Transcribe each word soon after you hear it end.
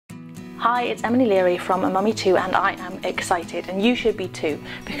Hi, it's Emily Leary from Mummy2 and I am excited, and you should be too,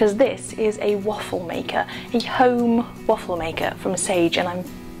 because this is a waffle maker, a home waffle maker from Sage, and I'm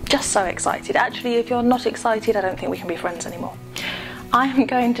just so excited. Actually, if you're not excited, I don't think we can be friends anymore. I'm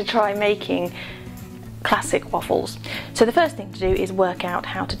going to try making classic waffles. So the first thing to do is work out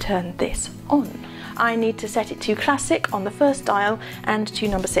how to turn this on. I need to set it to classic on the first dial and to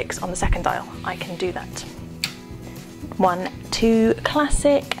number 6 on the second dial. I can do that. 1, 2,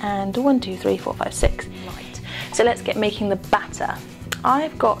 classic, and 1, 2, 3, 4, 5, 6. Right. So let's get making the batter.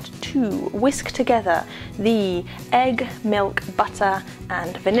 I've got to whisk together the egg, milk, butter,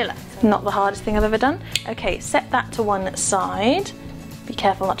 and vanilla. Not the hardest thing I've ever done. Okay, set that to one side. Be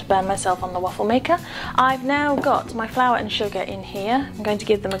careful not to burn myself on the waffle maker. I've now got my flour and sugar in here. I'm going to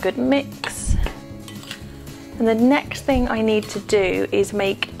give them a good mix. And the next thing I need to do is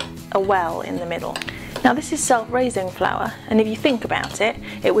make a well in the middle. Now this is self-raising flour, and if you think about it,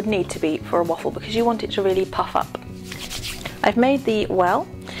 it would need to be for a waffle because you want it to really puff up. I've made the well,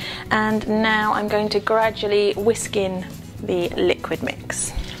 and now I'm going to gradually whisk in the liquid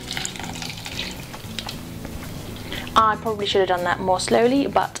mix. I probably should have done that more slowly,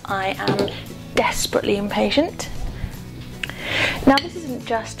 but I am desperately impatient. Now this isn't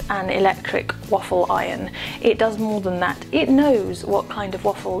just an electric waffle iron, it does more than that. It knows what kind of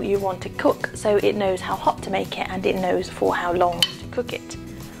waffle you want to cook, so it knows how hot to make it and it knows for how long to cook it.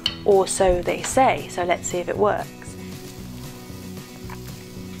 Or so they say, so let's see if it works.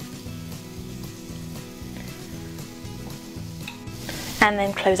 And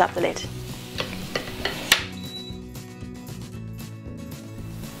then close up the lid.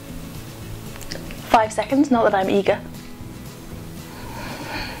 Five seconds, not that I'm eager.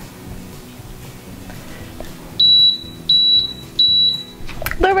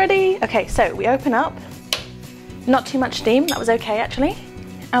 They're ready! Okay, so we open up. Not too much steam, that was okay actually.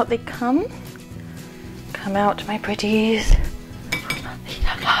 Out they come. Come out, my pretties.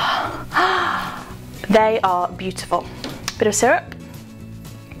 They are beautiful. Bit of syrup.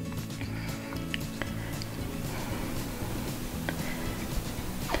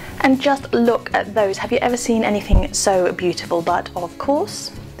 And just look at those. Have you ever seen anything so beautiful? But of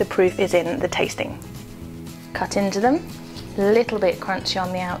course, the proof is in the tasting. Cut into them. Little bit crunchy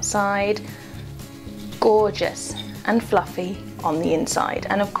on the outside, gorgeous and fluffy on the inside,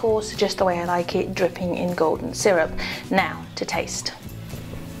 and of course just the way I like it, dripping in golden syrup. Now to taste.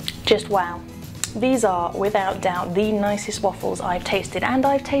 Just wow. These are without doubt the nicest waffles I've tasted, and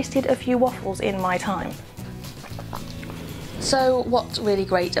I've tasted a few waffles in my time. So what's really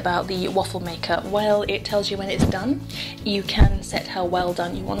great about the waffle maker? Well, it tells you when it's done. You can set how well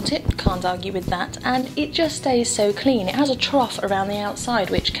done you want it, can't argue with that, and it just stays so clean. It has a trough around the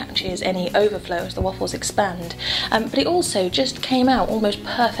outside which catches any overflow as the waffles expand, but it also just came out almost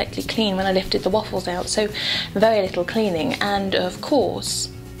perfectly clean when I lifted the waffles out, so very little cleaning, and of course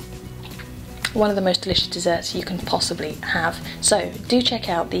one of the most delicious desserts you can possibly have. So do check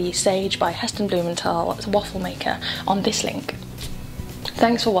out the Sage by Heston Blumenthal waffle maker on this link.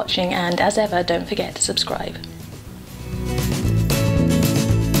 Thanks for watching, and as ever, don't forget to subscribe.